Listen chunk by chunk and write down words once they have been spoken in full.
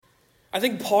I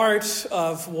think part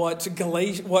of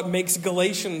what makes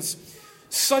Galatians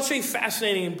such a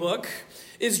fascinating book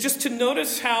is just to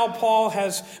notice how Paul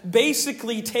has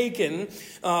basically taken,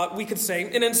 we could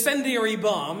say, an incendiary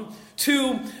bomb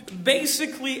to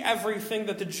basically everything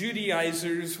that the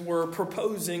Judaizers were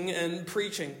proposing and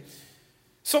preaching.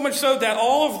 So much so that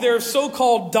all of their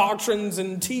so-called doctrines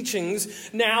and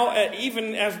teachings now,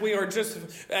 even as we are just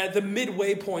at the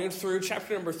midway point through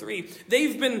chapter number 3,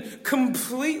 they've been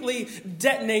completely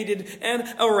detonated and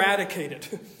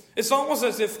eradicated. It's almost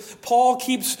as if Paul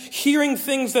keeps hearing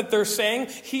things that they're saying,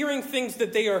 hearing things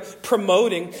that they are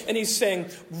promoting, and he's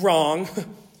saying, wrong.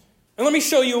 And let me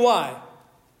show you why.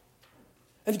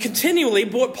 And continually,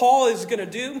 what Paul is going to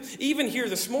do, even here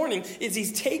this morning, is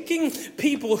he's taking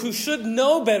people who should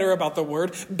know better about the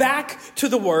Word back to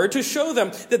the Word to show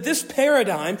them that this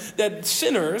paradigm, that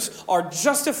sinners are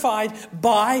justified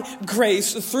by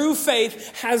grace through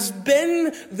faith, has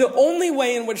been the only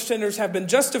way in which sinners have been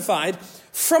justified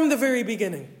from the very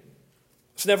beginning.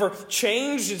 It's never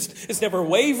changed. It's never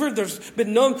wavered. There's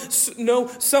been no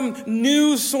some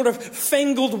new sort of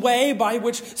fangled way by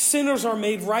which sinners are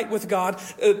made right with God.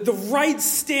 The right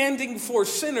standing for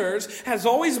sinners has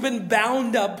always been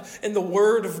bound up in the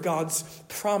word of God's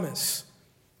promise.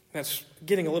 That's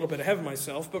getting a little bit ahead of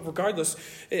myself, but regardless,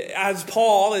 as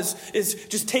Paul is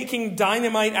just taking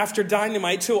dynamite after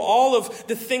dynamite to all of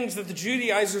the things that the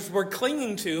Judaizers were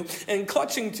clinging to and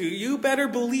clutching to, you better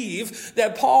believe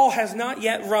that Paul has not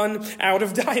yet run out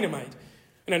of dynamite.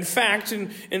 And in fact,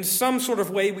 in some sort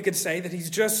of way, we could say that he's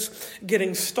just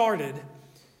getting started.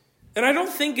 And I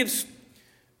don't think it's,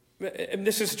 and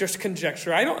this is just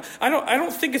conjecture, I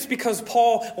don't think it's because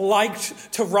Paul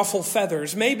liked to ruffle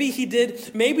feathers. Maybe he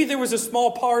did. Maybe there was a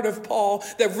small part of Paul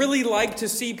that really liked to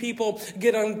see people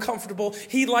get uncomfortable.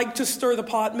 He liked to stir the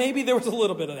pot. Maybe there was a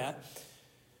little bit of that.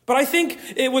 But I think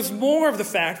it was more of the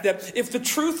fact that if the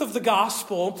truth of the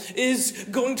gospel is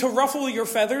going to ruffle your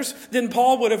feathers, then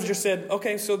Paul would have just said,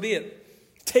 okay, so be it.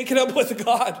 Take it up with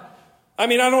God. I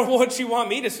mean, I don't know what you want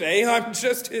me to say. I'm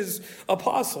just his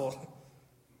apostle.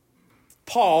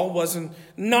 Paul was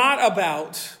not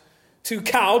about to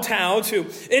kowtow to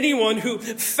anyone who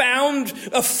found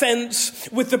offense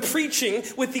with the preaching,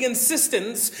 with the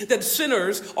insistence that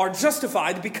sinners are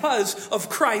justified because of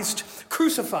Christ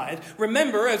crucified.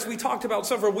 Remember, as we talked about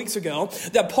several weeks ago,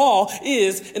 that Paul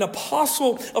is an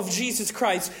apostle of Jesus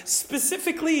Christ,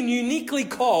 specifically and uniquely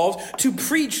called to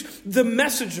preach the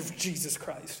message of Jesus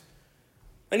Christ.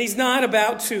 And he's not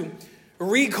about to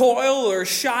recoil or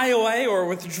shy away or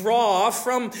withdraw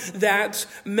from that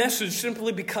message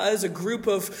simply because a group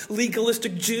of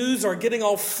legalistic Jews are getting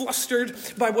all flustered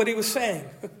by what he was saying.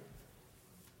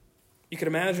 You can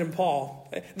imagine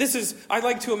Paul. I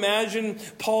like to imagine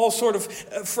Paul's sort of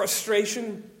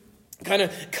frustration kind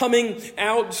of coming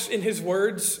out in his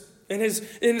words, in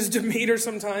his demeanor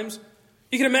sometimes.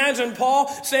 You can imagine Paul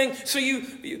saying, so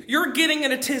you're getting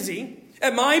in a tizzy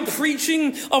at my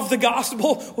preaching of the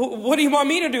gospel. What do you want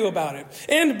me to do about it?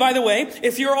 And by the way,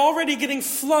 if you're already getting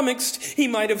flummoxed, he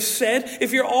might have said,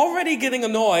 if you're already getting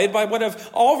annoyed by what I've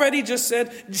already just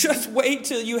said, just wait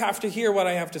till you have to hear what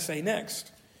I have to say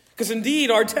next. Because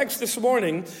indeed, our text this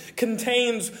morning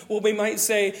contains what we might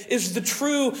say is the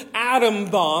true atom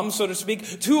bomb, so to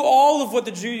speak, to all of what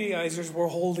the Judaizers were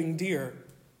holding dear.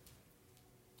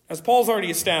 As Paul's already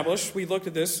established, we looked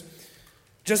at this,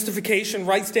 justification,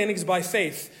 right standing is by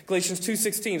faith. Galatians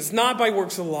 2:16. It's not by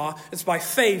works of the law. It's by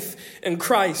faith in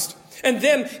Christ. And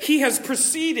then he has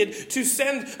proceeded to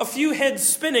send a few heads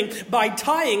spinning by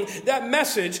tying that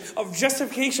message of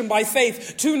justification by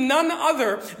faith to none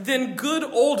other than good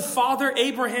old Father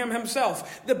Abraham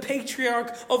himself, the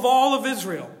patriarch of all of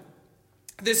Israel.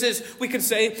 This is, we could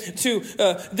say,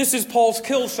 this is Paul's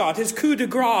kill shot, his coup de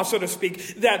grace, so to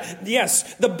speak, that,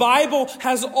 yes, the Bible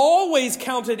has always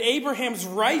counted Abraham's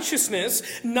righteousness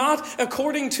not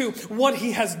according to what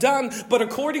he has done, but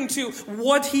according to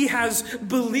what he has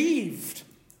believed.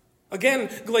 Again,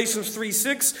 Galatians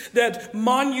 3:6, that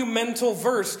monumental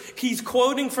verse, he's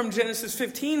quoting from Genesis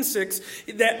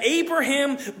 15:6, that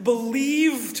Abraham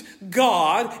believed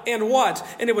God, and what?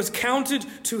 And it was counted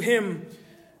to him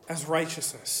as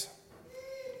righteousness.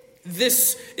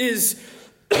 This is,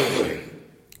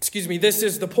 this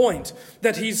is the point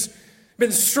that he's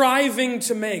been striving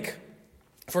to make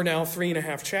for now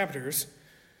 3.5 chapters.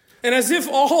 And as if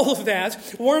all of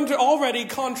that weren't already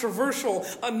controversial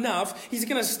enough, he's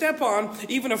going to step on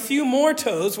even a few more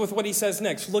toes with what he says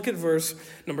next. Look at verse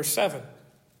number 7.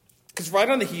 Because right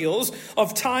on the heels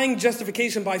of tying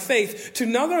justification by faith to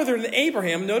none other than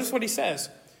Abraham, notice what he says.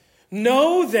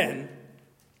 Know then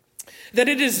that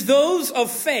it is those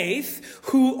of faith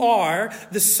who are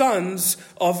the sons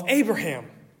of Abraham.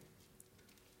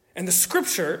 And the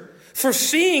scripture,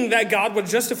 foreseeing that God would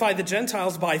justify the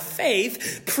Gentiles by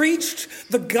faith, preached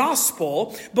the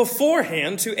gospel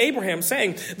beforehand to Abraham,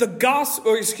 saying,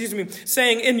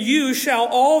 saying, "In you shall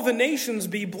all the nations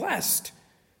be blessed."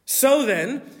 So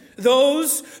then,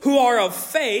 those who are of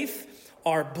faith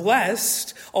are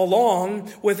blessed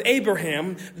along with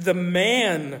Abraham, the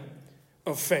man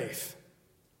of faith.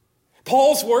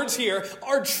 Paul's words here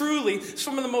are truly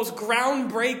some of the most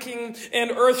groundbreaking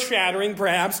and earth-shattering,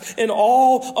 perhaps, in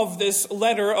all of this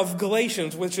letter of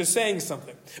Galatians, which is saying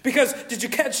something. Because, did you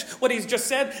catch what he's just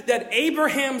said? That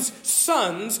Abraham's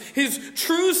sons, his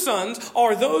true sons,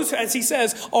 are those, as he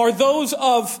says, are those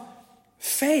of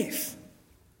faith.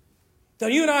 Now,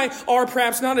 you and I are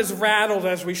perhaps not as rattled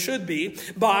as we should be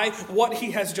by what he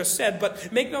has just said,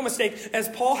 but make no mistake, as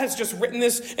Paul has just written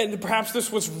this, and perhaps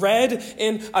this was read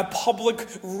in a public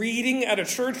reading at a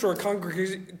church or a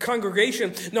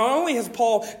congregation, not only has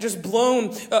Paul just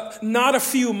blown not a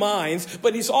few minds,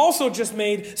 but he's also just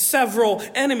made several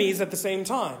enemies at the same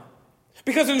time.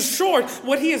 Because in short,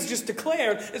 what he has just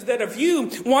declared is that if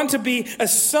you want to be a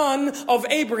son of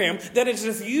Abraham, that is,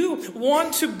 if you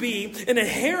want to be an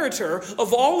inheritor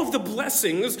of all of the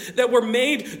blessings that were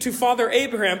made to Father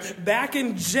Abraham back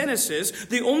in Genesis,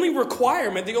 the only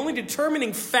requirement, the only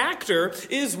determining factor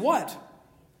is what?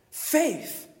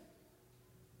 Faith.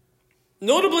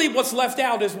 Notably, what's left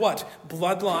out is what?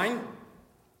 Bloodline,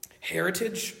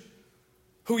 heritage,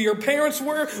 who your parents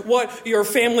were, what your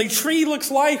family tree looks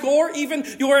like, or even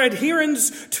your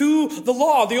adherence to the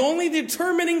law. The only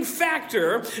determining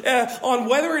factor on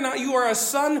whether or not you are a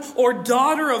son or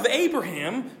daughter of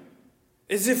Abraham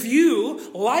is if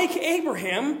you, like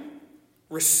Abraham,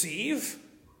 receive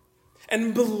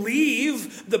and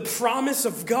believe the promise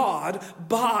of God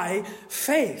by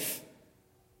faith.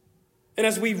 And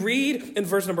as we read in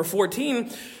verse number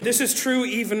 14, this is true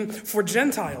even for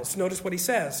Gentiles. Notice what he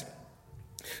says.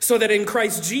 So that in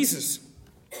Christ Jesus,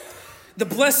 the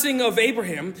blessing of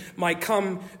Abraham might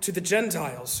come to the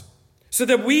Gentiles, so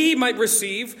that we might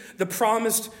receive the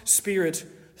promised Spirit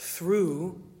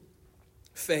through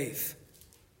faith.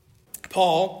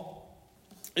 Paul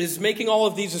is making all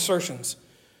of these assertions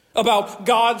about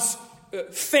God's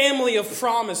family of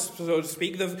promise, so to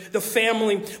speak, the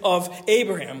family of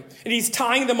Abraham. And he's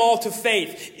tying them all to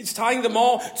faith. He's tying them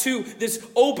all to this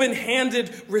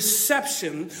open-handed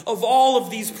reception of all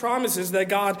of these promises that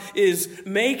God is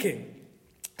making.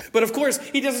 But of course,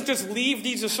 he doesn't just leave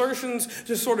these assertions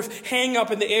to sort of hang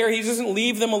up in the air. He doesn't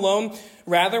leave them alone.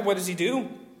 Rather, what does he do?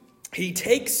 He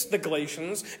takes the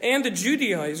Galatians and the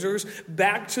Judaizers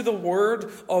back to the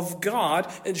Word of God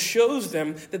and shows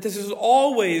them that this has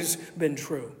always been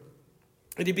true.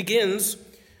 And he begins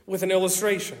with an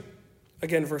illustration.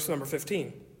 Again, verse number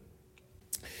 15.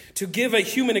 To give a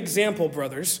human example,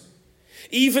 brothers,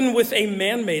 even with a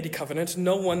man-made covenant,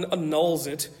 no one annuls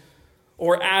it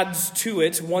or adds to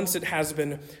it once it has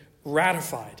been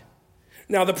ratified.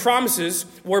 Now, the promises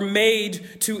were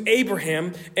made to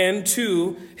Abraham and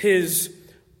to his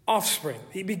offspring.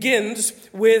 He begins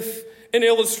with an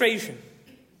illustration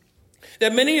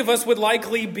that many of us would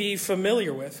likely be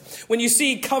familiar with. When you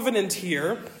see covenant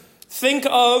here, think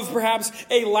of perhaps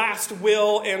a last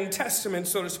will and testament,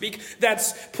 so to speak,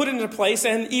 that's put into place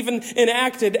and even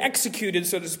enacted, executed,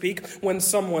 so to speak, when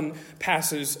someone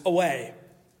passes away.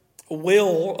 A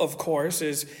will, of course,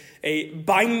 is a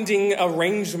binding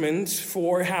arrangement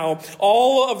for how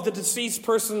all of the deceased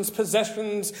person's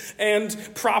possessions and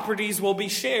properties will be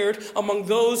shared among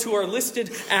those who are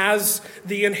listed as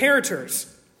the inheritors.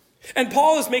 And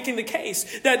Paul is making the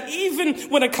case that even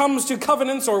when it comes to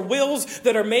covenants or wills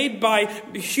that are made by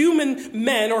human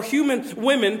men or human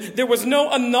women, there was no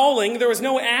annulling, there was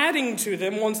no adding to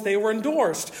them once they were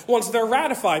endorsed, once they're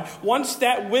ratified, once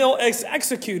that will is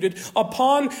executed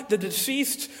upon the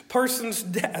deceased person's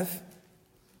death.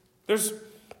 There's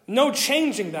no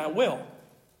changing that will.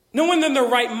 No one in their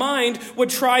right mind would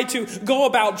try to go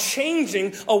about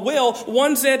changing a will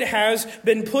once it has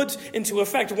been put into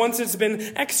effect, once it's been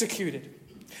executed.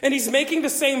 And he's making the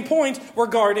same point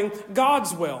regarding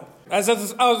God's will. As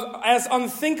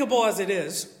unthinkable as it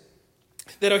is,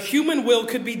 that a human will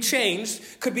could be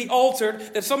changed, could be altered,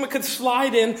 that someone could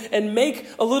slide in and make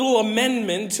a little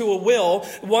amendment to a will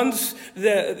once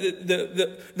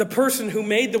the person who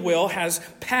made the will has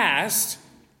passed,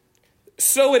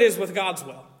 so it is with God's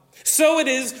will. So it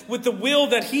is with the will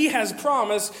that he has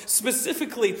promised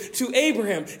specifically to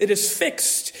Abraham. It is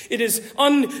fixed. It is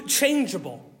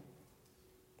unchangeable.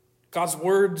 God's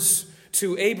words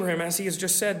to Abraham, as he has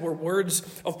just said, were words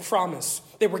of promise.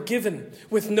 They were given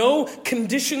with no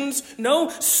conditions, no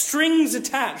strings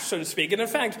attached, so to speak. And in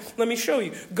fact, let me show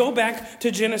you. Go back to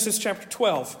Genesis chapter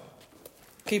 12.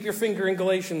 Keep your finger in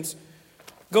Galatians.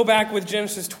 Go back with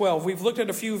Genesis 12. We've looked at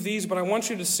a few of these, but I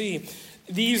want you to see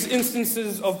these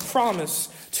instances of promise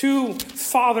to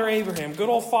Father Abraham, good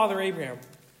old Father Abraham.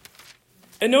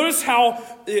 And notice how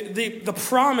the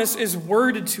promise is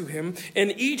worded to him in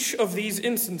each of these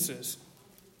instances.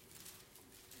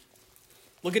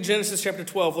 Look at Genesis chapter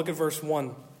 12, look at verse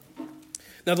 1.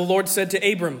 Now the Lord said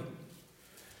to Abram,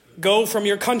 "Go from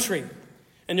your country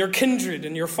and your kindred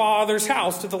and your father's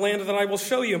house to the land that I will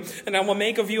show you, and I will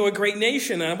make of you a great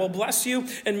nation, and I will bless you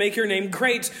and make your name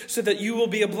great, so that you will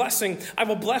be a blessing. I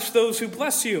will bless those who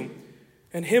bless you,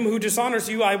 and him who dishonors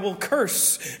you I will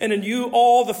curse, and in you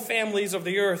all the families of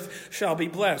the earth shall be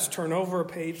blessed." Turn over a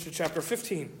page to chapter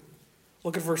 15.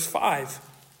 Look at verse 5.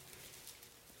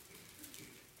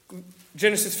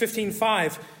 Genesis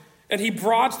 15:5. "And he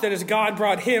brought," that is, God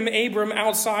brought him, Abram,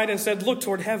 outside and said, "Look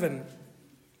toward heaven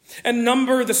and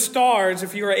number the stars,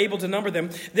 if you are able to number them."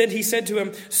 Then he said to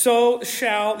him, "So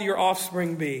shall your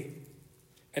offspring be."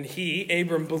 And he,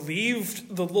 Abram,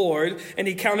 believed the Lord, and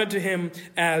he counted to him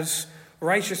as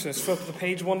righteousness. Flip the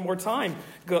page one more time.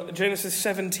 Genesis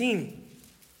 17.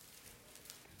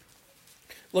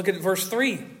 Look at verse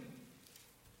 3.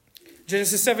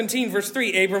 Genesis 17, verse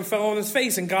 3. Abram fell on his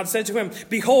face, and God said to him,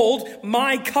 "Behold,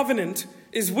 my covenant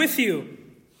is with you,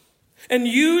 and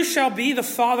you shall be the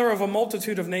father of a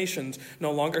multitude of nations.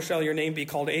 No longer shall your name be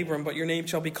called Abram, but your name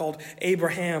shall be called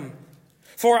Abraham.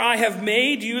 For I have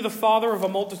made you the father of a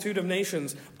multitude of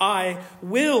nations. I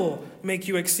will make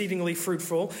you exceedingly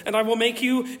fruitful, and I will make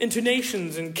you into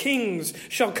nations, and kings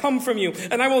shall come from you.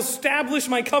 And I will establish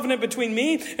my covenant between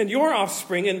me and your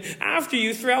offspring, and after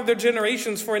you throughout their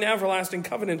generations for an everlasting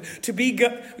covenant, to be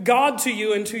God to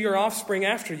you and to your offspring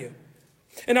after you.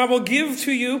 And I will give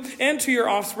to you and to your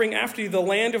offspring after you the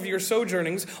land of your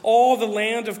sojournings, all the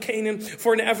land of Canaan,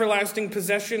 for an everlasting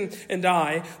possession, and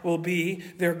I will be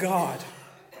their God."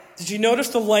 Did you notice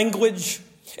the language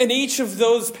in each of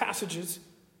those passages?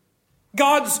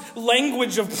 God's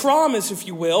language of promise, if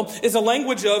you will, is a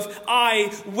language of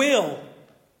 "I will."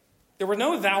 There were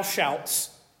no "thou shalts"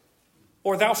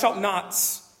 or "thou shalt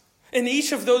nots" in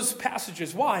each of those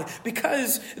passages. Why?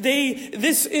 Because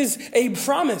this is a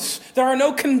promise. There are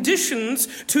no conditions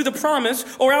to the promise,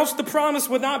 or else the promise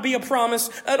would not be a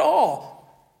promise at all.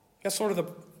 That's sort of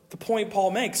the point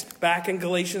Paul makes back in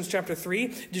Galatians chapter 3.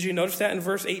 Did you notice that in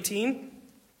verse 18?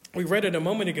 We read it a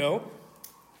moment ago.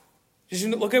 Did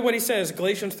you look at what he says?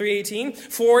 Galatians 3:18.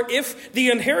 "For if the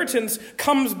inheritance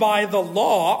comes by the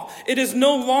law, it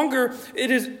no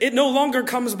longer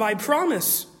comes by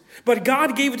promise. But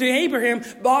God gave it to Abraham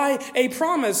by a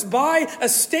promise, by a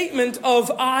statement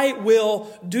of, 'I will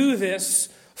do this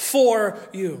for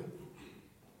you.'"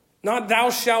 Not "thou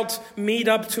shalt meet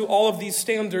up to all of these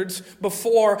standards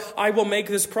before I will make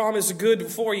this promise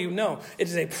good for you." No, it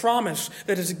is a promise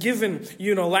that is given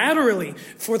unilaterally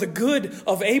for the good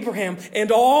of Abraham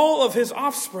and all of his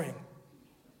offspring.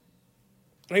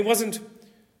 And he wasn't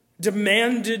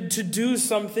demanded to do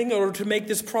something in order to make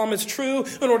this promise true,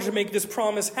 in order to make this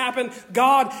promise happen.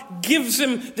 God gives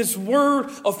him this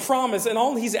word of promise, and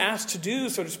all he's asked to do,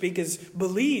 so to speak, is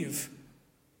believe.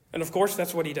 And of course,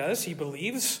 that's what he does. He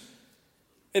believes.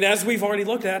 And as we've already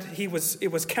looked at, it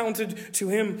was counted to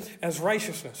him as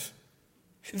righteousness.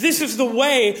 This is the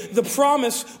way the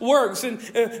promise works. And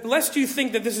lest you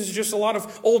think that this is just a lot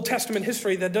of Old Testament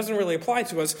history that doesn't really apply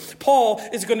to us, Paul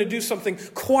is going to do something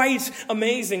quite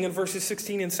amazing in verses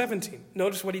 16 and 17.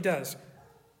 Notice what he does.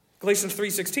 Galatians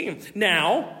 3:16.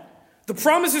 "Now, the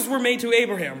promises were made to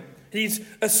Abraham." He's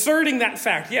asserting that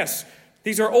fact. Yes,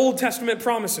 these are Old Testament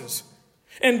promises.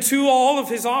 "And to all of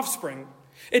his offspring."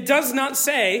 It does not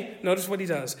say, notice what he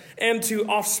does, "and to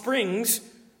offsprings,"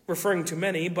 referring to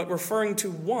many, but referring to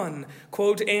one,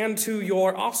 quote, "and to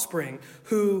your offspring,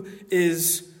 who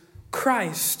is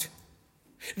Christ."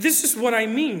 This is what I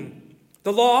mean.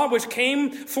 The law, which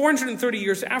came 430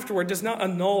 years afterward, does not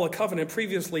annul a covenant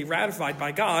previously ratified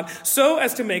by God so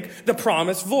as to make the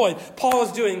promise void. Paul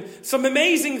is doing some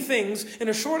amazing things in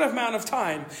a short amount of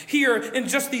time here in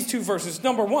just these two verses.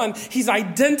 Number one, he's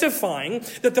identifying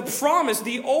that the promise,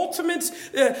 the ultimate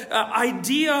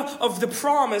idea of the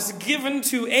promise given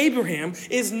to Abraham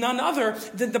is none other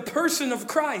than the person of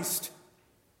Christ.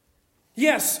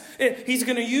 Yes, he's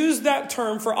going to use that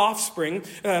term for offspring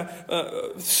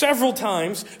several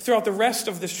times throughout the rest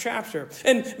of this chapter.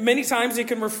 And many times he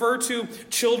can refer to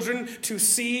children, to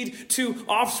seed, to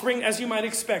offspring, as you might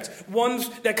expect. Ones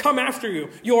that come after you,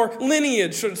 your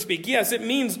lineage, so to speak. Yes, it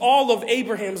means all of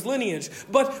Abraham's lineage.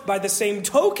 But by the same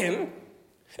token,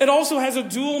 it also has a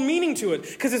dual meaning to it,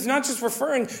 because it's not just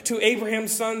referring to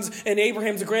Abraham's sons and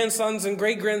Abraham's grandsons and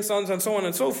great-grandsons and so on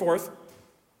and so forth.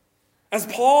 As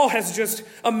Paul has just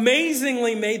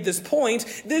amazingly made this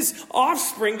point, this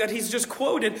offspring that he's just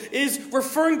quoted is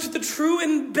referring to the true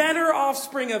and better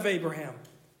offspring of Abraham,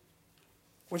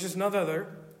 which is none other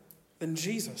than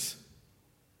Jesus,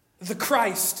 the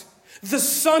Christ, the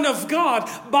Son of God,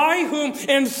 by whom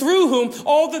and through whom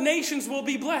all the nations will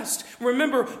be blessed.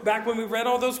 Remember, back when we read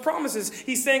all those promises,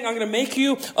 he's saying, I'm going to make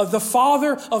you the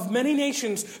father of many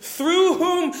nations, through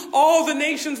whom all the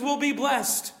nations will be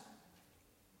blessed.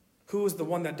 Who is the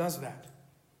one that does that?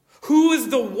 Who is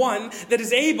the one that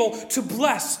is able to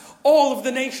bless all of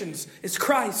the nations? It's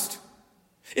Christ.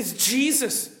 It's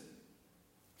Jesus.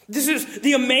 This is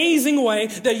the amazing way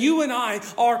that you and I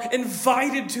are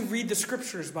invited to read the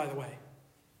scriptures, by the way.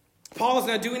 Paul is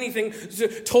not doing anything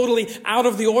totally out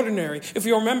of the ordinary. If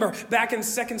you remember, back in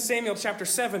 2 Samuel chapter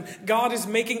 7, God is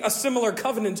making a similar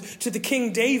covenant to the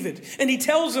King David. And he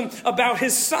tells him about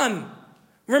his son.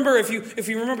 Remember, if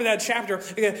you remember that chapter,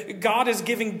 God is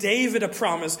giving David a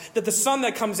promise that the son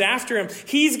that comes after him,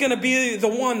 he's going to be the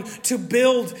one to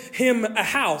build him a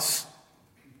house.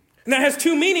 And that has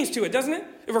two meanings to it, doesn't it?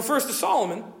 It refers to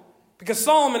Solomon, because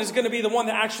Solomon is going to be the one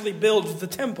that actually builds the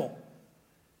temple.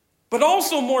 But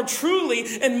also more truly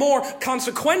and more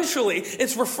consequentially,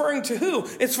 it's referring to who?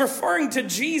 It's referring to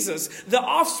Jesus, the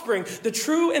offspring, the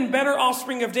true and better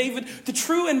offspring of David, the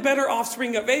true and better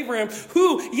offspring of Abraham,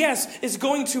 who, yes, is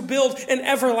going to build an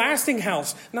everlasting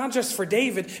house, not just for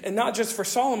David and not just for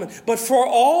Solomon, but for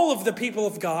all of the people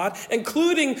of God,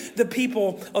 including the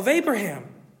people of Abraham.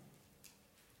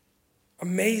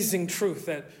 Amazing truth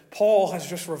that Paul has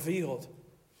just revealed.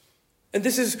 And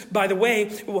this is, by the way,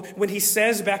 when he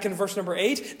says back in verse number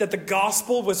 8 that the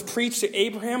gospel was preached to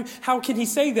Abraham, how can he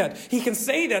say that? He can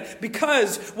say that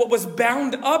because what was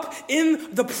bound up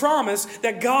in the promise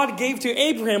that God gave to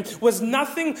Abraham was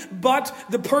nothing but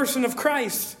the person of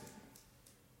Christ.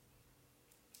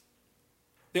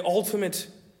 The ultimate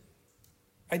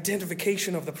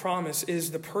identification of the promise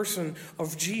is the person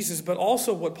of Jesus. But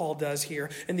also what Paul does here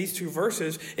in these two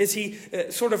verses is he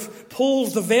sort of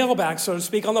pulls the veil back, so to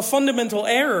speak, on the fundamental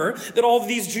error that all of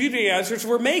these Judaizers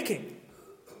were making.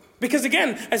 Because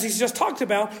again, as he's talked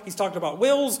about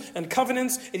wills and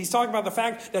covenants, and he's talked about the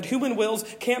fact that human wills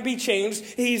can't be changed.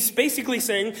 He's basically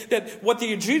saying that what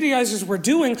the Judaizers were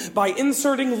doing by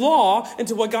inserting law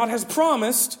into what God has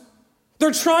promised,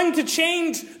 they're trying to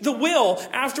change the will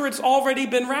after it's already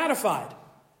been ratified.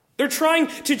 They're trying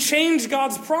to change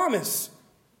God's promise.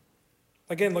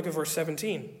 Again, look at verse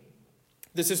 17.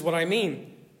 This is what I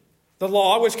mean. The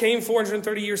law, which came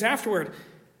 430 years afterward,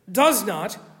 does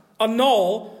not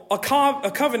annul a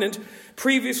covenant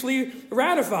previously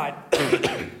ratified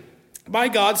by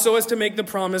God so as to make the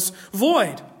promise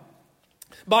void.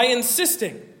 By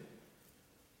insisting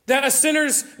that a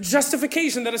sinner's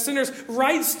justification, that a sinner's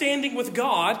right standing with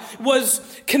God was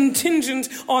contingent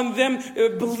on them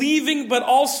believing but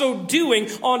also doing.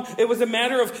 It was a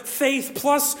matter of faith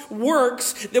plus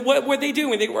works. What were they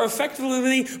doing? They were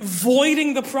effectively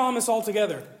voiding the promise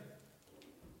altogether.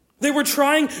 They were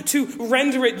trying to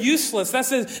render it useless.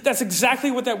 That's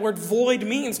exactly what that word void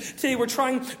means. They were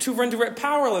trying to render it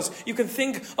powerless. You can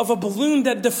think of a balloon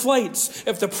that deflates.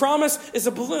 If the promise is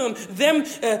a balloon, them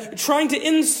trying to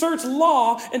insert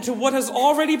law into what has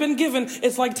already been given,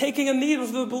 it's like taking a needle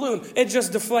to the balloon. It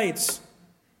just deflates.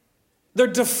 They're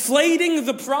deflating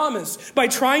the promise by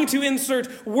trying to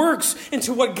insert works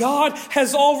into what God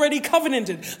has already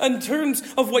covenanted in terms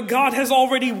of what God has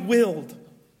already willed.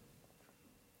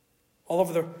 All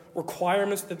of the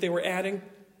requirements that they were adding.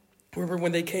 Remember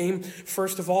when they came,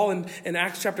 first of all, in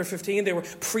Acts chapter 15, they were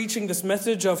preaching this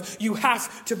message of you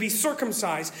have to be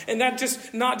circumcised. And not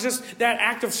just that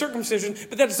act of circumcision,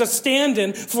 but that is a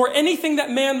stand-in for anything that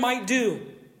man might do.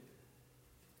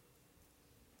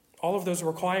 All of those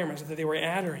requirements that they were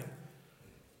adding,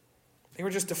 they were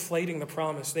just deflating the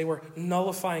promise. They were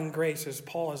nullifying grace, as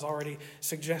Paul has already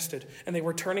suggested. And they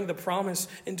were turning the promise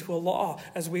into a law,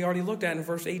 as we already looked at in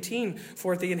verse 18.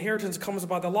 For if the inheritance comes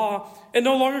by the law, it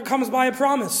no longer comes by a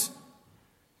promise.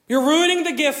 You're ruining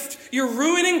the gift. You're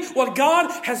ruining what God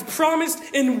has promised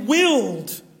and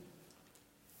willed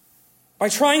By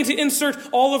trying to insert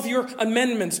all of your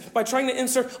amendments, by trying to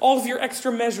insert all of your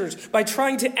extra measures, by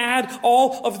trying to add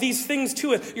all of these things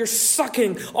to it, you're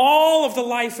sucking all of the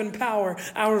life and power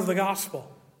out of the gospel.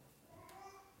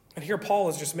 And here Paul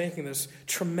is just making this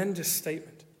tremendous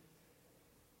statement.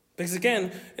 Because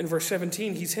again, in verse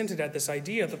 17, he's hinted at this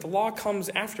idea that the law comes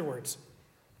afterwards.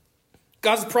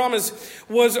 God's promise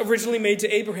was originally made to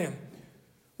Abraham,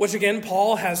 which again,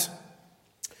 Paul has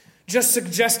just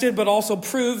suggested, but also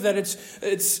proved that it's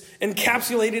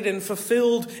encapsulated and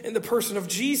fulfilled in the person of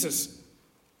Jesus.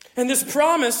 And this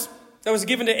promise that was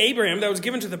given to Abraham, that was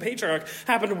given to the patriarch,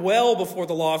 happened well before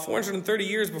the law, 430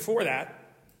 years before that.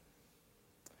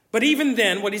 But even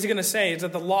then, what he's going to say is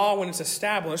that the law, when it's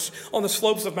established on the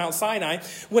slopes of Mount Sinai,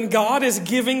 when God is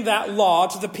giving that law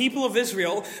to the people of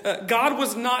Israel, God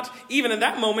was not, even in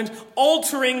that moment,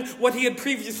 altering what he had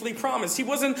previously promised. He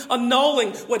wasn't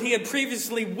annulling what he had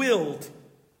previously willed.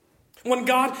 When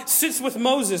God sits with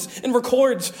Moses and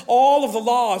records all of the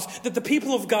laws that the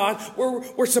people of God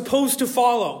were supposed to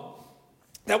follow,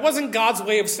 that wasn't God's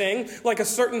way of saying, like a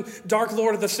certain Dark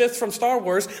Lord of the Sith from Star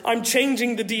Wars, I'm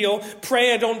changing the deal,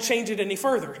 pray I don't change it any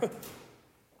further.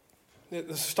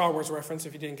 The Star Wars reference,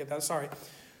 if you didn't get that, sorry.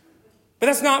 But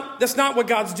that's not what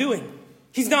God's doing.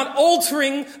 He's not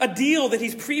altering a deal that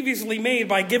he's previously made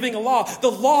by giving a law.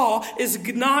 The law is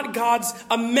not God's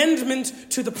amendment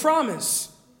to the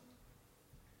promise,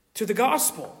 to the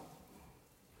gospel.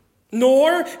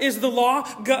 Nor is the law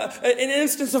an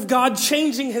instance of God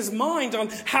changing his mind on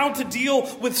how to deal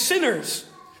with sinners.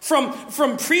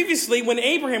 From previously, when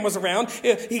Abraham was around,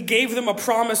 he gave them a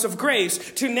promise of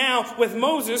grace, to now, with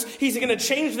Moses, he's going to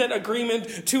change that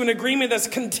agreement to an agreement that's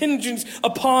contingent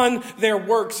upon their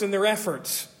works and their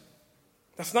efforts.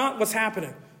 That's not what's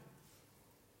happening.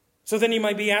 So then you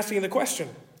might be asking the question,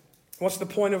 what's the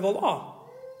point of the law?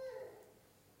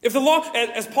 If the law,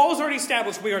 as Paul has already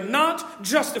established, we are not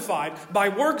justified by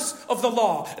works of the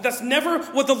law. That's never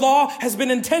what the law has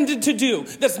been intended to do.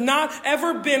 That's not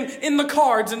ever been in the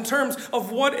cards in terms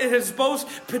of what it is supposed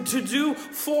to do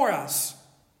for us.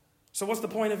 So what's the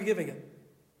point of giving it?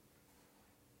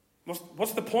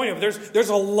 What's the point of it? There's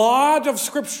a lot of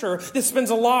scripture that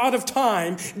spends a lot of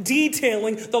time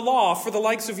detailing the law for the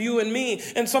likes of you and me.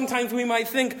 And sometimes we might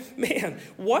think, man,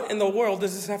 what in the world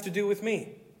does this have to do with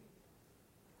me?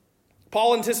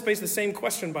 Paul anticipates the same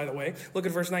question, by the way. Look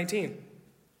at verse 19.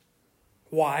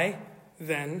 Why,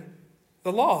 then,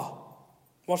 the law?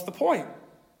 What's the point?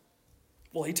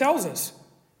 Well, he tells us.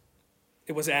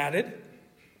 It was added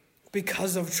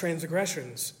because of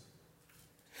transgressions,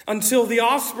 until the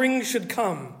offspring should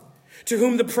come, to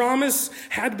whom the promise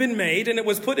had been made, and it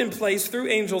was put in place through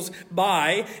angels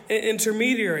by an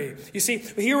intermediary. You see,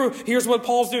 here's what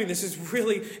Paul's doing. This is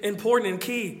really important and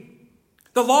key.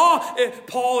 The law,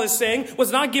 Paul is saying,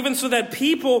 was not given so that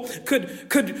people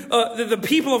the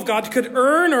people of God could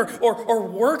earn or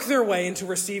work their way into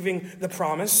receiving the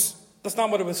promise. That's not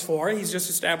what it was for. He's just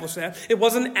established that. It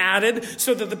wasn't added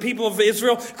so that the people of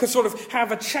Israel could sort of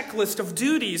have a checklist of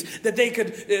duties that they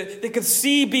could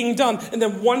see being done. And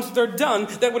then once they're done,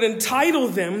 that would entitle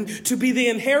them to be the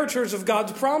inheritors of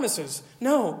God's promises.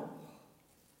 No.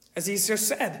 As he just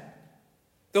said,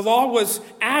 the law was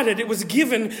added, it was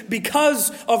given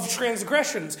because of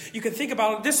transgressions. You can think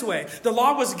about it this way. The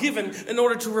law was given in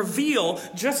order to reveal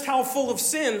just how full of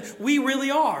sin we really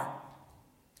are.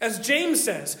 As James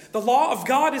says, the law of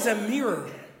God is a mirror.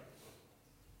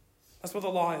 That's what the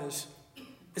law is.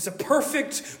 It's a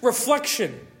perfect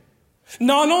reflection,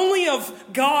 not only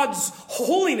of God's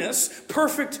holiness,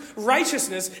 perfect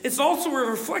righteousness, it's also a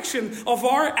reflection of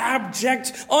our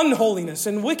abject unholiness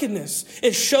and wickedness.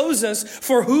 It shows us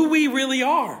for who we really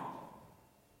are.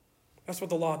 That's what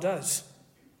the law does.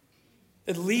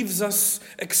 It leaves us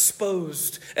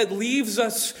exposed. It leaves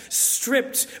us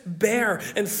stripped bare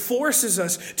and forces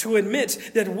us to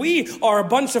admit that we are a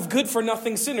bunch of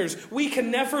good-for-nothing sinners. We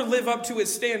can never live up to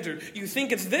its standard. You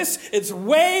think it's this? It's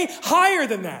way higher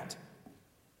than that.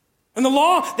 And the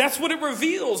law, that's what it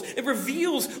reveals. It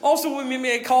reveals also what we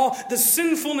may call the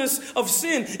sinfulness of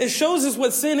sin. It shows us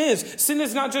what sin is. Sin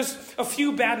is not just a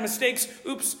few bad mistakes.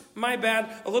 Oops, my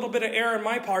bad. A little bit of error on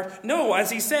my part. No,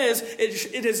 as he says,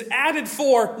 it is added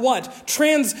for what?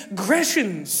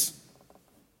 Transgressions.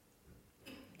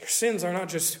 Your sins are not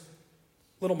just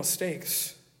little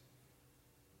mistakes.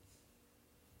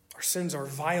 Our sins are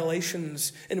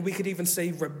violations, and we could even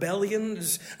say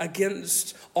rebellions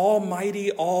against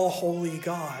Almighty, all-holy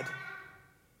God.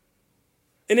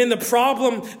 And in the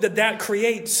problem that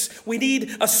creates, we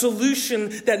need a solution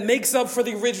that makes up for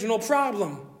the original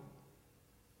problem.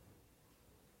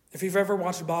 If you've ever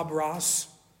watched Bob Ross,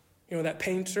 that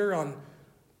painter on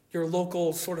your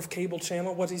local sort of cable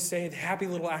channel. What does he say? The happy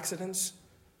little accidents.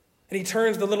 And he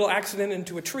turns the little accident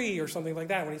into a tree or something like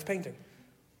that when he's painting.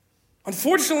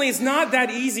 Unfortunately, it's not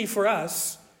that easy for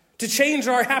us to change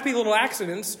our happy little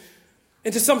accidents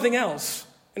into something else.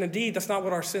 And indeed, that's not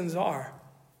what our sins are.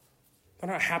 They're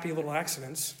not happy little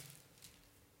accidents.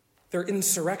 They're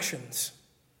insurrections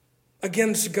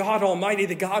against God Almighty,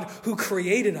 the God who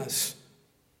created us.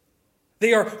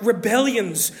 They are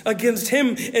rebellions against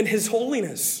him and his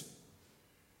holiness.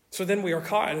 So then we are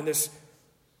caught in this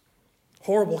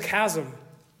horrible chasm,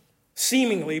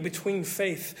 seemingly between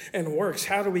faith and works.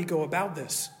 How do we go about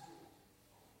this?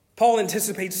 Paul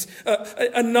anticipates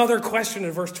another question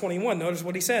in verse 21. Notice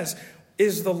what he says.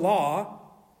 Is the law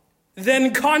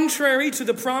then contrary to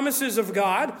the promises of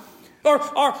God?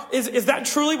 Or is that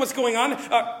truly what's going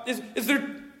on? Is there?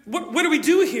 What do we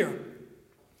do here?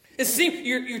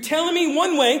 You're telling me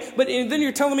one way, but then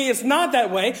you're telling me it's not that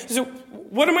way. So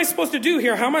what am I supposed to do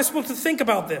here? How am I supposed to think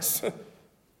about this?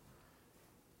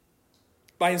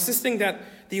 By insisting that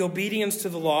the obedience to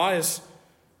the law is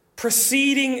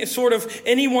preceding sort of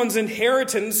anyone's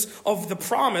inheritance of the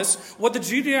promise, what the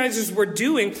Judaizers were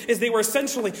doing is they were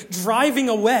essentially driving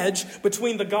a wedge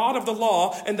between the God of the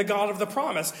law and the God of the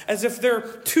promise, as if they're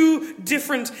two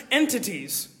different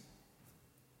entities.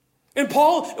 And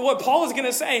what Paul is going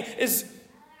to say is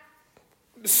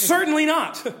certainly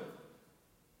not.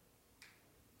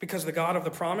 Because the God of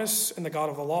the promise and the God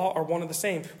of the law are one and the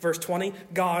same. Verse 20,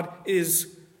 God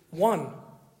is one.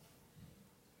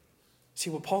 See,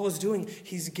 what Paul is doing,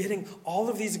 he's getting all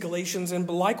of these Galatians and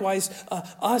likewise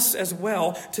us as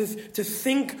well to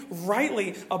think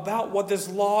rightly about what this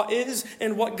law is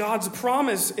and what God's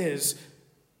promise is.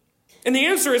 And the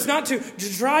answer is not to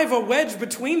drive a wedge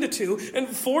between the two and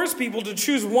force people to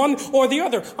choose one or the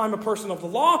other. I'm a person of the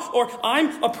law or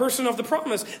I'm a person of the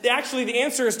promise. Actually, the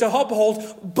answer is to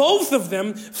uphold both of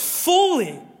them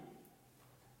fully.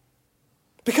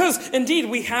 Because, indeed,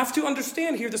 we have to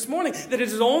understand here this morning that it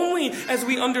is only as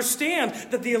we understand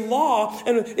that the law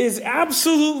is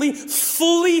absolutely,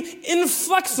 fully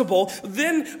inflexible,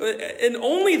 then and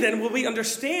only then will we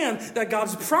understand that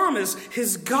God's promise,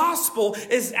 his gospel,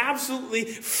 is absolutely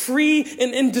free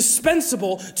and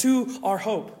indispensable to our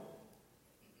hope.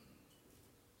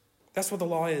 That's what the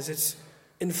law is. It's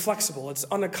inflexible. It's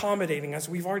unaccommodating, as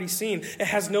we've already seen. It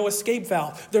has no escape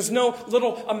valve. There's no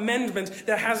little amendment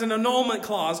that has an annulment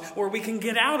clause where we can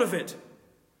get out of it.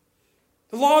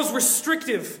 The law is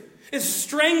restrictive. It's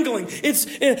strangling. It's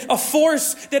a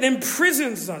force that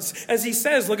imprisons us. As he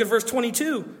says, look at verse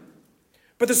 22.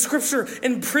 But the scripture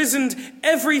imprisoned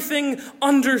everything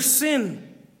under sin.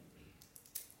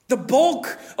 The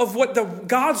bulk of what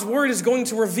God's word is going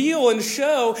to reveal and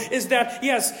show is that,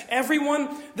 yes, everyone,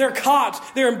 they're caught,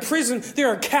 they're imprisoned, they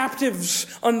are captives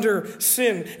under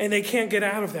sin, and they can't get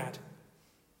out of that.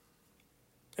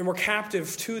 And we're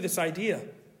captive to this idea.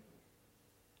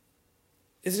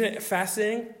 Isn't it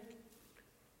fascinating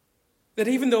that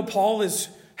even though Paul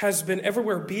has been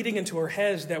everywhere beating into our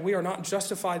heads that we are not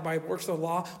justified by works of the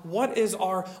law, what is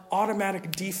our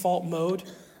automatic default mode?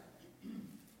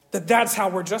 That's how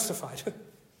we're justified.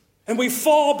 And we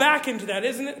fall back into that.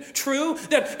 Isn't it true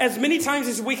that as many times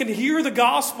as we can hear the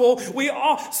gospel, we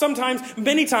all sometimes,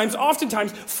 many times,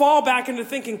 oftentimes fall back into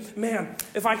thinking, man,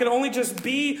 if I could only just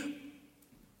be,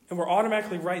 and we're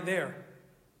automatically right there.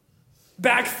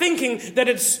 Back thinking that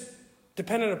it's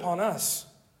dependent upon us.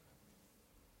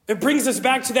 It brings us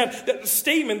back to that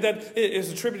statement that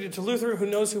is attributed to Luther, who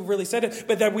knows who really said it,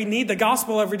 but that we need the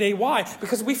gospel every day. Why?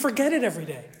 Because we forget it every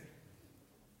day.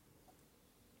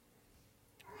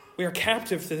 We are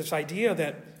captive to this idea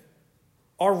that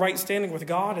our right standing with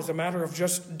God is a matter of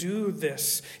just do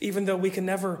this, even though we can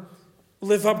never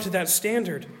live up to that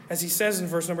standard. As he says in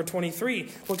verse number 23,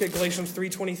 look at Galatians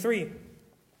 3:23.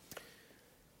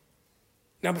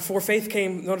 Now before faith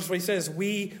came, notice what he says,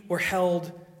 we were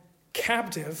held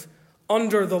captive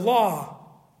under the law.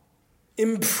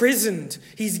 Imprisoned.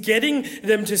 He's getting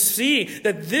them to see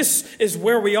that this is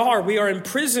where we are. We are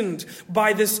imprisoned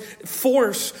by this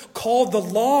force called the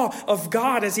law of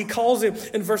God, as he calls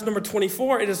it in verse number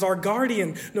 24. It is our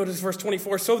guardian. Notice verse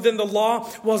 24. So then the law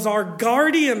was our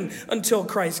guardian until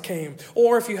Christ came.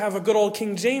 Or if you have a good old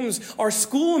King James, our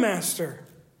schoolmaster.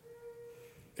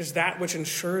 Is that which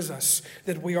ensures us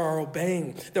that we are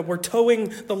obeying, that we're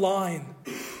towing the line.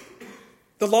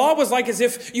 The law was like as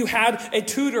if you had a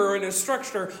tutor or an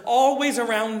instructor always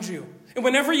around you. And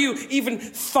whenever you even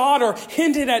thought or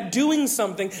hinted at doing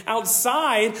something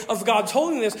outside of God's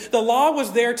holiness, the law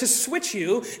was there to switch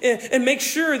you and make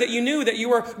sure that you knew that you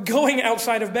were going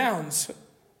outside of bounds. It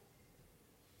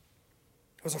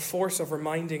was a force of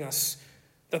reminding us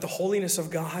That the holiness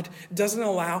of God doesn't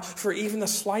allow for even the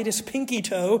slightest pinky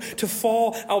toe to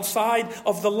fall outside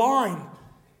of the line.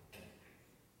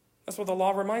 That's what the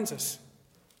law reminds us.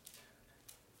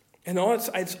 And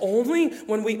it's only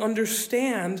when we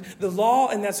understand the law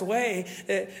in that way,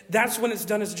 that's when it's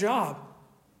done its job.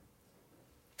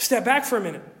 Step back for a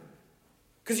minute.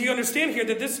 Because you understand here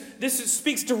that this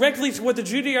speaks directly to what the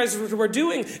Judaizers were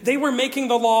doing. They were making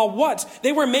the law what?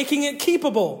 They were making it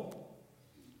keepable.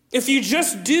 If you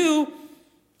just do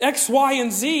X, Y,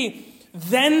 and Z,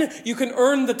 then you can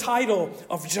earn the title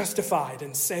of justified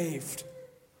and saved.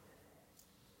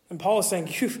 And Paul is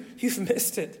saying, you've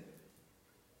missed it.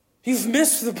 You've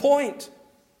missed the point.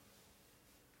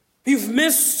 You've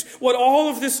missed what all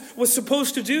of this was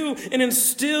supposed to do and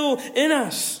instill in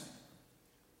us.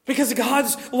 Because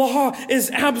God's law is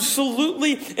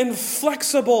absolutely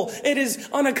inflexible. It is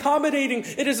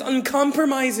unaccommodating. It is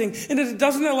uncompromising. And it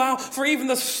doesn't allow for even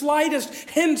the slightest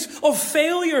hint of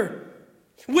failure.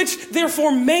 Which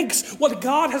therefore makes what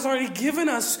God has already given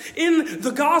us in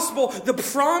the gospel, the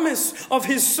promise of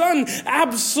his Son,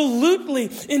 absolutely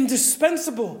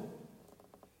indispensable.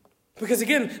 Because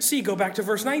again, go back to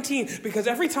verse 19. Because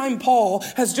every time Paul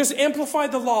has just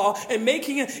amplified the law and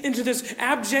making it into this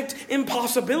abject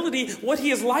impossibility, what he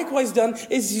has likewise done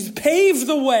is he's paved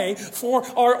the way for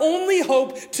our only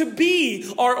hope to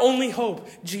be our only hope,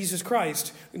 Jesus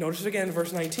Christ. Notice again,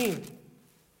 verse 19.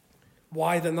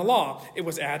 Why then the law? It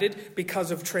was added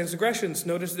because of transgressions.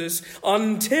 Notice this.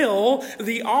 Until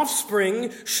the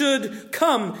offspring should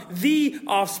come. The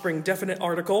offspring, definite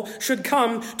article, should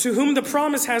come to whom the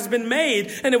promise has been made.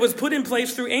 And it was put in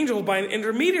place through angels by an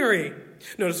intermediary.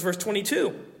 Notice verse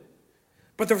 22.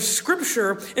 But the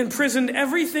scripture imprisoned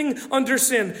everything under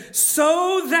sin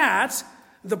so that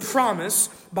the promise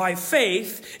by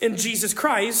faith in Jesus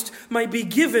Christ might be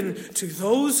given to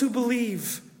those who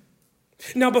believe.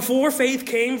 Now, before faith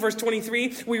came, verse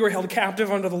 23, we were held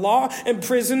captive under the law,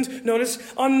 imprisoned, notice,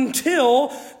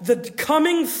 until the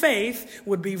coming faith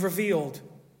would be revealed.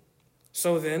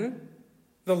 So then,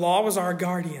 the law was our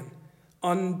guardian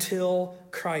until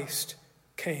Christ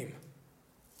came,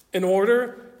 in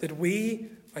order that we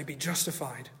might be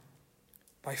justified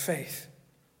by faith.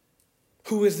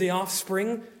 Who is the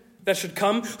offspring that should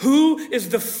come? Who is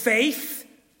the faith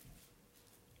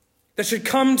that should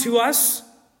come to us?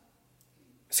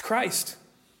 It's Christ.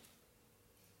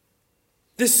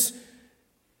 This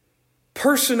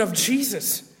person of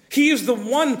Jesus. He is the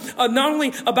one not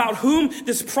only about whom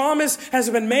this promise has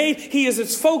been made, he is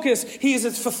its focus, he is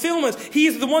its fulfillment. He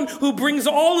is the one who brings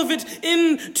all of it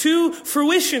into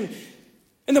fruition.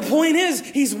 And the point is,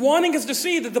 he's wanting us to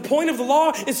see that the point of the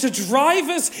law is to drive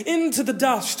us into the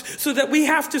dust so that we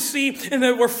have to see and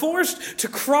that we're forced to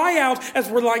cry out as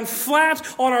we're lying flat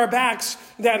on our backs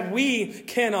that we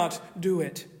cannot do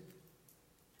it.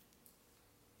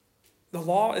 The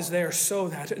law is there so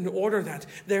that, in order that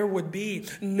there would be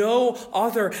no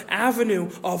other avenue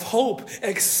of hope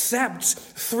except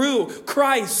through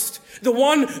Christ, the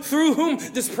one through whom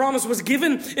this promise was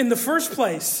given in the first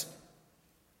place.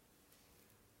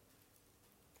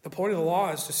 The point of the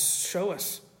law is to show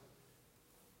us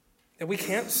that we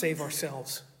can't save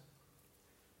ourselves.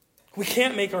 We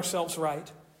can't make ourselves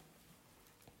right.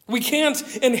 We can't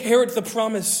inherit the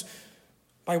promise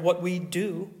by what we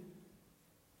do.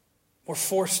 We're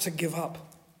forced to give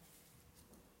up.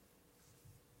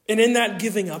 And in that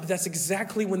giving up, that's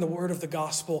exactly when the word of the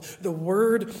gospel, the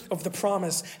word of the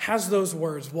promise, has those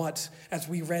words. What? As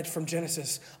we read from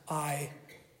Genesis, I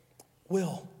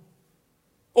will.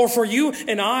 Or for you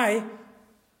and I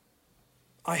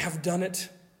have done it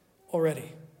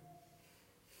already.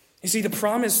 You see, the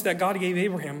promise that God gave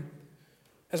Abraham,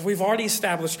 as we've already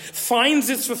established, finds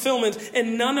its fulfillment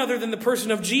in none other than the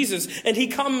person of Jesus. And he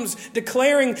comes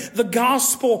declaring the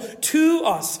gospel to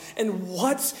us. And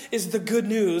what is the good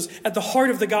news at the heart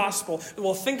of the gospel?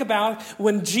 Well, think about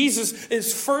when Jesus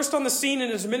is first on the scene in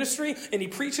his ministry and he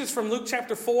preaches from Luke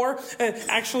chapter 4. And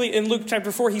actually in Luke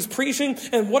chapter 4, he's preaching.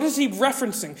 And what is he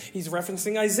referencing? He's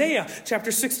referencing Isaiah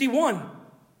chapter 61.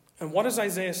 And what does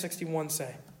Isaiah 61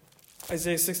 say?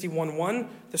 Isaiah 61:1,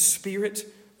 the Spirit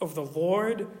of the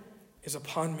Lord is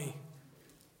upon me,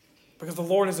 because the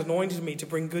Lord has anointed me to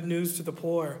bring good news to the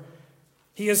poor.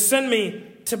 He has sent me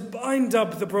to bind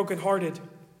up the brokenhearted,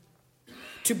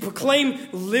 to proclaim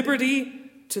liberty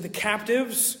to the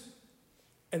captives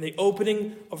and the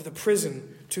opening of the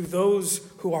prison to those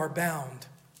who are bound.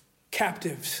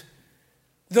 Captives.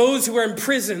 Those who are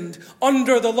imprisoned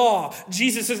under the law.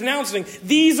 Jesus is announcing,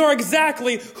 these are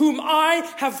exactly whom I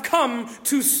have come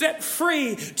to set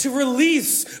free, to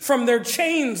release from their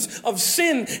chains of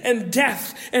sin and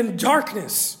death and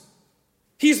darkness.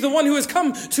 He's the one who has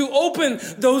come to open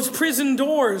those prison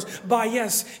doors by,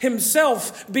 yes,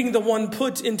 himself being the one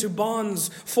put into bonds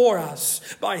for us.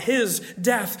 By his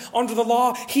death under the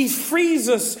law, he frees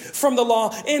us from the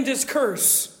law and its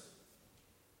curse.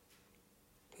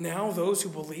 Now those who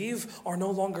believe are no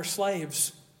longer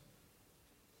slaves.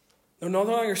 They're no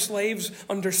longer slaves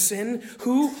under sin.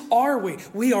 Who are we?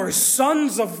 We are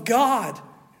sons of God.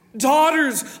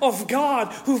 Daughters of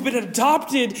God who've been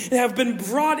adopted and have been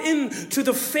brought into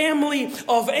the family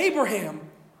of Abraham.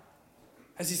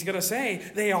 As he's going to say,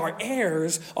 they are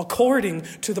heirs according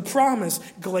to the promise.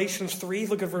 Galatians 3,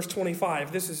 look at verse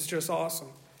 25. This is just awesome.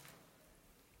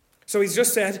 So he's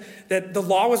just said that the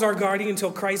law was our guardian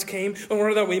until Christ came in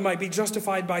order that we might be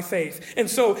justified by faith. And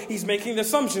so he's making the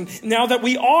assumption now that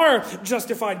we are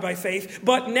justified by faith,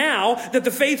 but now that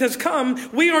the faith has come,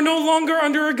 we are no longer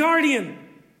under a guardian.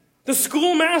 The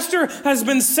schoolmaster has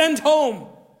been sent home.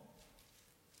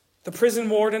 The prison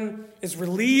warden is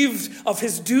relieved of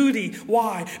his duty.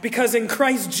 Why? Because in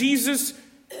Christ Jesus,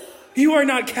 you are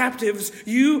not captives.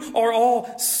 You are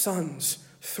all sons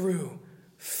through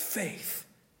faith.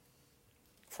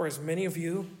 For as many of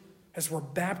you as were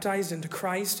baptized into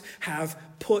Christ have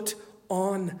put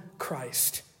on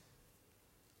Christ.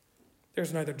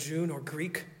 There's neither Jew nor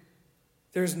Greek.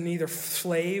 There's neither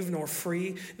slave nor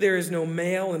free. There is no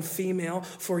male and female,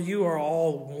 for you are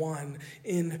all one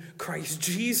in Christ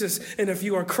Jesus. And if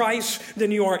you are Christ,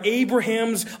 then you are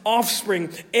Abraham's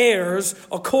offspring, heirs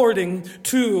according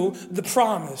to the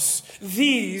promise.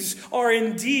 These are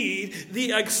indeed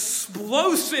the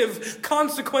explosive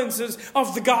consequences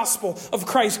of the gospel of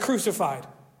Christ crucified.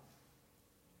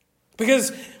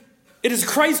 Because it is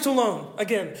Christ alone,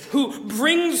 again, who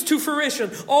brings to fruition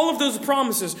all of those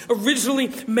promises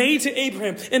originally made to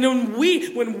Abraham. And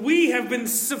when we have been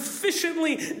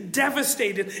sufficiently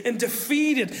devastated and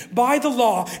defeated by the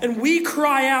law, and we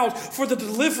cry out for the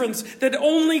deliverance that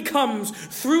only comes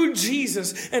through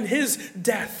Jesus and his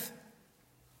death,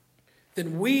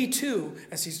 then we too,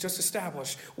 as he's just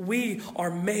established, we are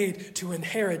made to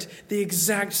inherit the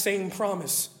exact same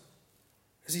promise.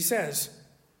 As he says,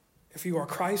 if you are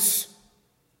Christ's,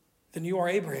 then you are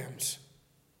Abraham's,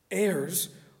 heirs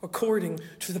according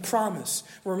to the promise.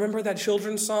 Remember that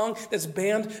children's song that's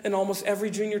banned in almost every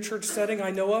junior church setting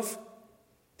I know of?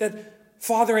 That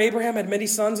Father Abraham had many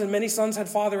sons, and many sons had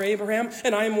Father Abraham,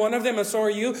 and I am one of them, and so are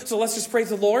you, so let's just praise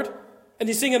the Lord. And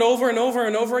you sing it over and over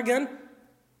and over again.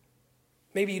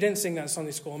 Maybe you didn't sing that in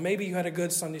Sunday school. Maybe you had a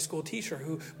good Sunday school teacher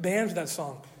who banned that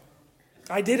song.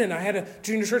 I didn't. I had a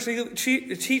junior church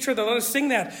teacher that let us sing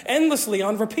that endlessly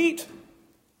on repeat.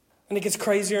 And it gets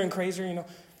crazier and crazier, you know.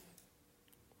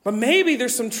 But maybe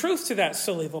there's some truth to that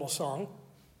silly little song.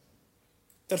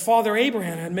 That Father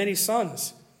Abraham had many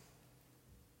sons.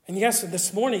 And yes,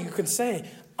 this morning you could say,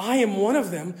 I am one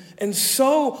of them, and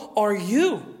so are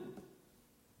you.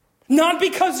 Not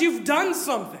because you've done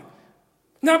something.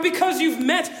 Not because you've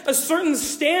met a certain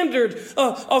standard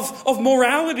of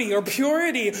morality or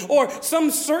purity or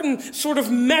some certain sort of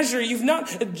measure. You've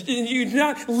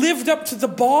not lived up to the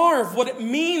bar of what it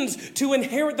means to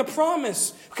inherit the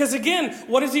promise. Because again,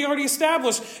 what has he already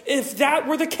established? If that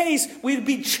were the case, we'd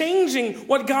be changing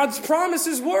what God's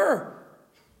promises were.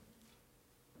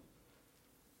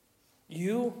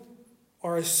 You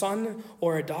are a son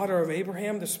or a daughter of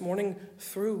Abraham this morning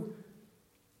through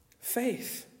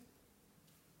faith.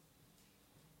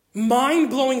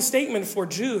 Mind-blowing statement for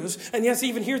Jews. And yes,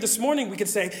 even here this morning we could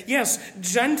say, yes,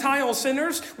 Gentile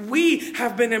sinners, we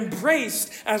have been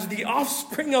embraced as the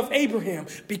offspring of Abraham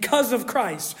because of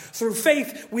Christ. Through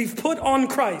faith, we've put on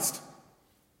Christ.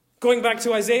 Going back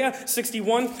to Isaiah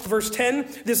 61, verse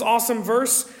 10, this awesome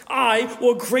verse, I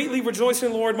will greatly rejoice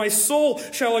in the Lord. My soul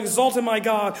shall exalt in my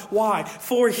God. Why?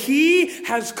 For he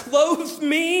has clothed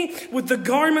me with the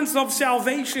garments of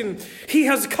salvation. He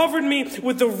has covered me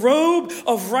with the robe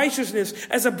of righteousness,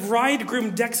 as a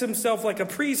bridegroom decks himself like a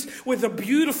priest with a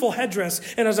beautiful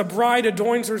headdress, and as a bride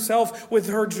adorns herself with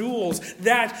her jewels.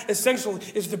 That essentially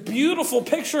is the beautiful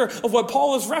picture of what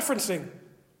Paul is referencing.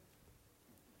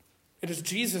 It is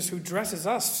Jesus who dresses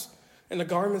us in the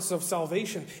garments of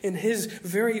salvation, in his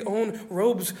very own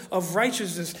robes of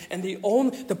righteousness. And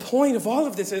the point of all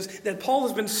of this is that Paul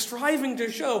has been striving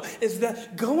to show is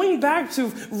that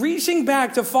reaching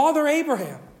back to Father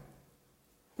Abraham.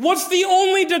 What's the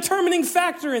only determining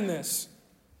factor in this?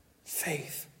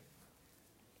 Faith.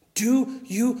 Do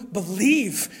you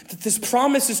believe that this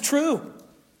promise is true?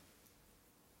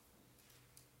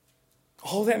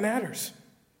 All that matters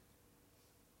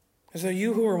is that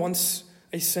you who were once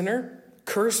a sinner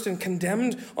cursed and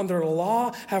condemned under the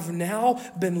law have now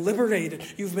been liberated.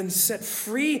 You've been set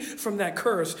free from that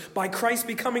curse by Christ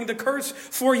becoming the curse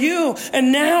for you.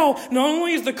 And now, not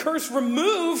only is the curse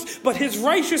removed, but his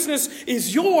righteousness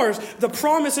is yours. The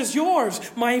promise is yours.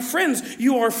 My friends,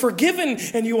 you are forgiven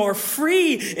and you are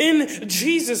free in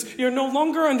Jesus. You're no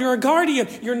longer under a guardian.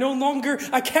 You're no longer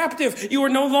a captive. You are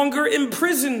no longer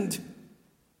imprisoned.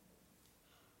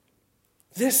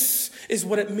 This is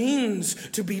what it means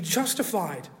to be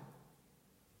justified.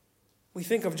 We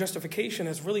think of justification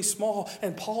as really small,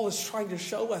 and Paul is trying to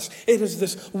show us it is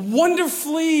this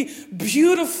wonderfully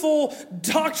beautiful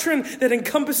doctrine that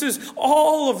encompasses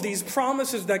all of these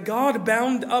promises that God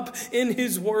bound up in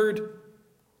his word.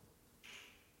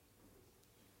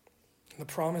 The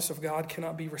promise of God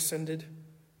cannot be rescinded.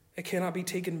 It cannot be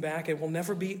taken back. It will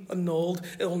never be annulled.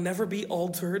 It will never be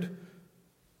altered.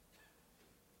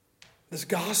 This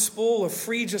gospel of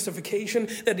free justification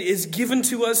that is given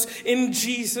to us in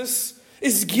Jesus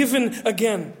is given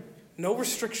again. No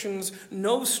restrictions,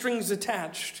 no strings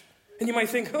attached. And you might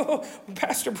think, oh,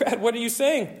 Pastor Brad, what are you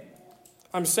saying?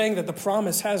 I'm saying that the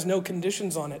promise has no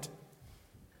conditions on it.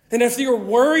 And if you're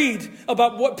worried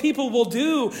about what people will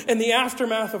do in the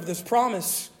aftermath of this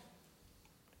promise,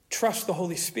 trust the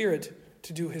Holy Spirit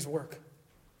to do his work.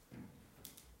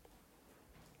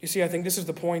 You see, I think this is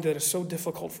the point that is so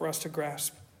difficult for us to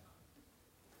grasp.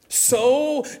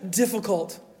 So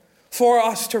difficult for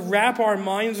us to wrap our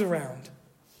minds around.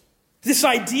 This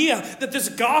idea that this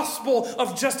gospel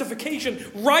of justification,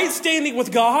 right standing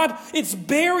with God, it's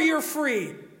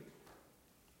barrier-free.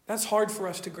 That's hard for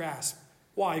us to grasp.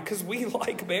 Why? Because we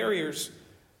like barriers.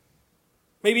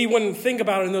 Maybe you wouldn't think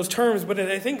about it in those terms, but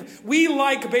I think we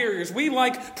like barriers. We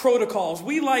like protocols.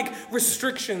 We like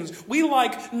restrictions. We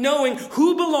like knowing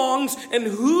who belongs and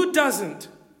who doesn't.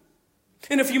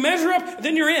 And if you measure up,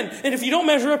 then you're in. And if you don't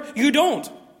measure up, you don't.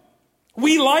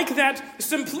 We like that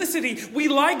simplicity. We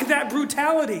like that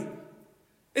brutality.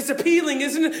 It's appealing,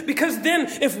 isn't it? Because then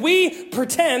if we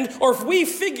pretend or if we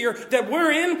figure that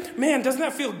we're in, man, doesn't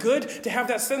that feel good to have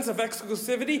that sense of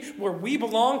exclusivity where we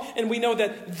belong and we know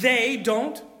that they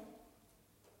don't?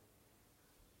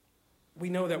 We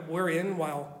know that we're in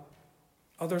while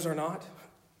others are not.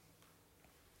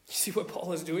 You see what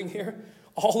Paul is doing here?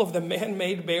 All of the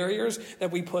man-made barriers that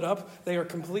we put up, they are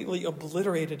completely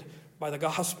obliterated by the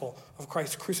gospel of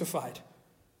Christ crucified.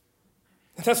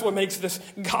 And that's what makes this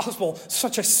gospel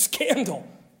such a scandal.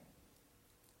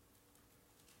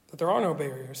 That there are no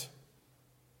barriers.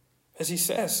 As he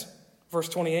says, verse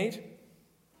 28,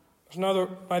 there's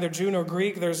neither Jew nor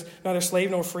Greek, there's neither slave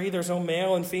nor free, there's no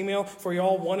male and female, for you're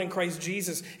all one in Christ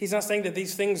Jesus. He's not saying that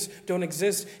these things don't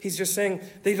exist. He's just saying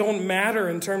they don't matter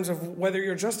in terms of whether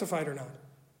you're justified or not.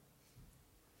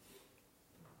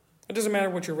 It doesn't matter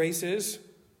what your race is,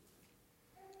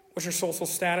 what your social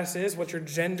status is, what your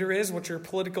gender is, what your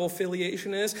political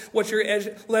affiliation is, what your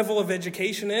level of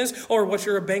education is, or what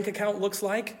your bank account looks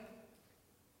like.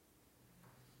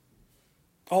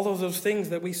 All of those things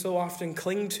that we so often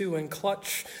cling to and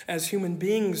clutch as human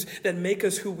beings that make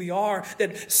us who we are,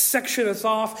 that section us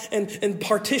off and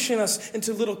partition us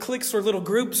into little cliques or little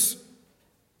groups,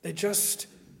 they just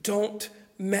don't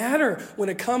matter when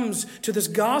it comes to this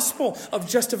gospel of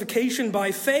justification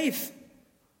by faith.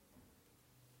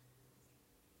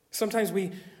 Sometimes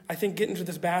we, I think, get into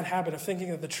this bad habit of thinking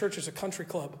that the church is a country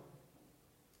club.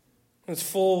 And it's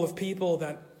full of people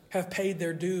that have paid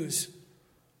their dues.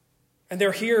 And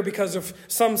they're here because of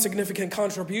some significant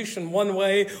contribution one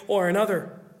way or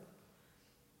another.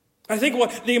 I think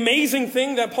what the amazing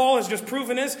thing that Paul has just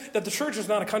proven is that the church is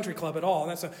not a country club at all.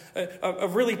 That's a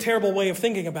really terrible way of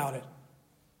thinking about it.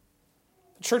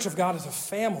 The church of God is a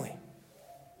family.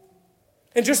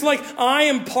 And just like I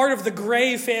am part of the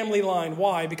gray family line.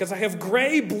 Why? Because I have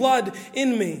gray blood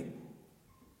in me.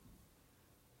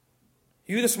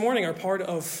 You this morning are part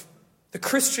of the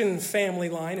Christian family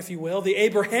line, if you will, the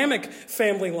Abrahamic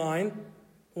family line.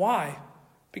 Why?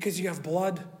 Because you have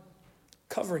blood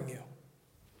covering you.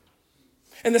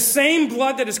 And the same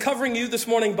blood that is covering you this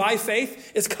morning by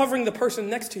faith is covering the person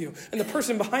next to you, and the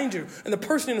person behind you, and the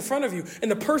person in front of you,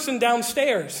 and the person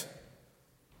downstairs,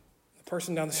 the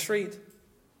person down the street,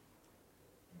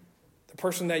 the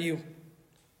person that you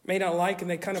may not like and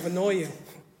they kind of annoy you,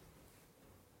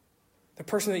 the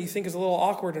person that you think is a little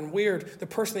awkward and weird, the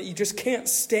person that you just can't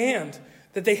stand,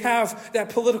 that they have that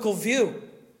political view.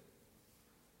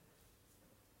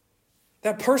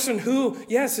 That person who,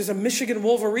 yes, is a Michigan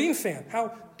Wolverine fan.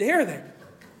 How dare they?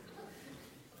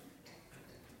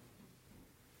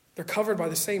 They're covered by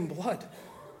the same blood.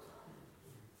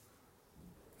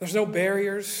 There's no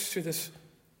barriers to this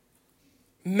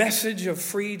message of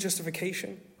free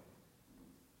justification.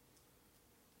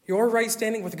 Your right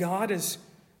standing with God is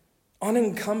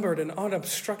unencumbered and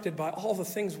unobstructed by all the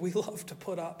things we love to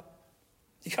put up.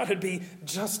 You got to be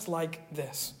just like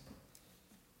this.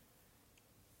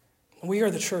 We are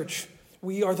the church.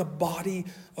 We are the body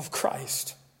of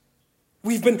Christ.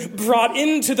 We've been brought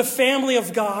into the family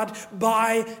of God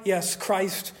by, yes,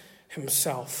 Christ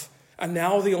himself. And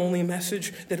now the only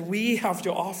message that we have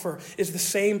to offer is the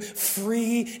same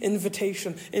free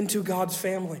invitation into God's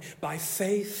family by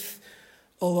faith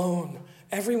alone.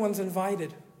 Everyone's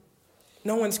invited.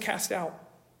 No one's cast out.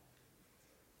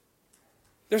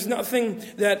 There's nothing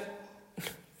that,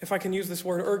 if I can use this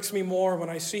word, irks me more when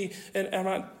I see, and I'm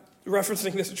not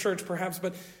referencing this at church perhaps,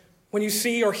 but when you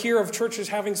see or hear of churches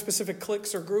having specific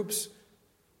cliques or groups,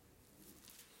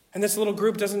 and this little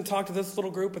group doesn't talk to this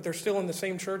little group, but they're still in the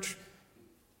same church.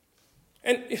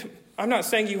 And I'm not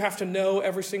saying you have to know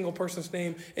every single person's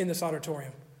name in this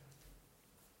auditorium.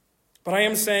 But I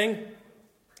am saying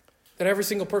that every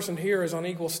single person here is on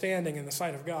equal standing in the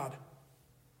sight of God.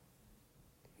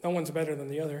 No one's better than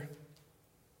the other.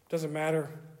 Doesn't matter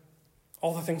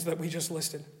all the things that we just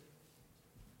listed.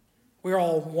 We are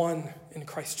all one in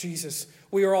Christ Jesus.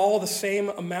 We are all the same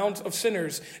amount of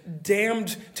sinners,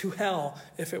 damned to hell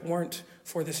if it weren't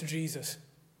for this Jesus.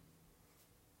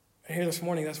 And here this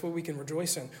morning, that's what we can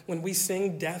rejoice in. When we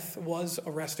sing, death was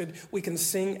arrested, we can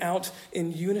sing out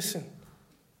in unison.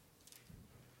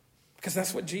 Because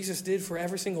that's what Jesus did for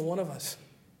every single one of us.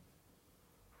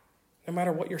 No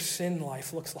matter what your sin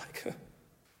life looks like.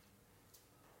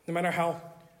 No matter how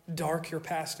dark your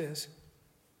past is.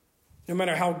 No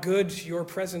matter how good your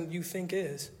present you think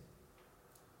is.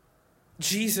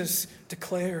 Jesus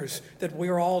declares that we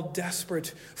are all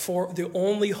desperate for the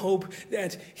only hope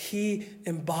that he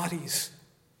embodies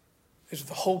is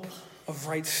the hope of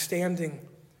right standing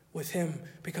with him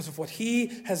because of what he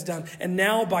has done. And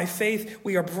now by faith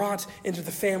we are brought into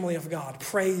the family of God.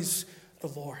 Praise the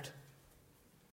Lord.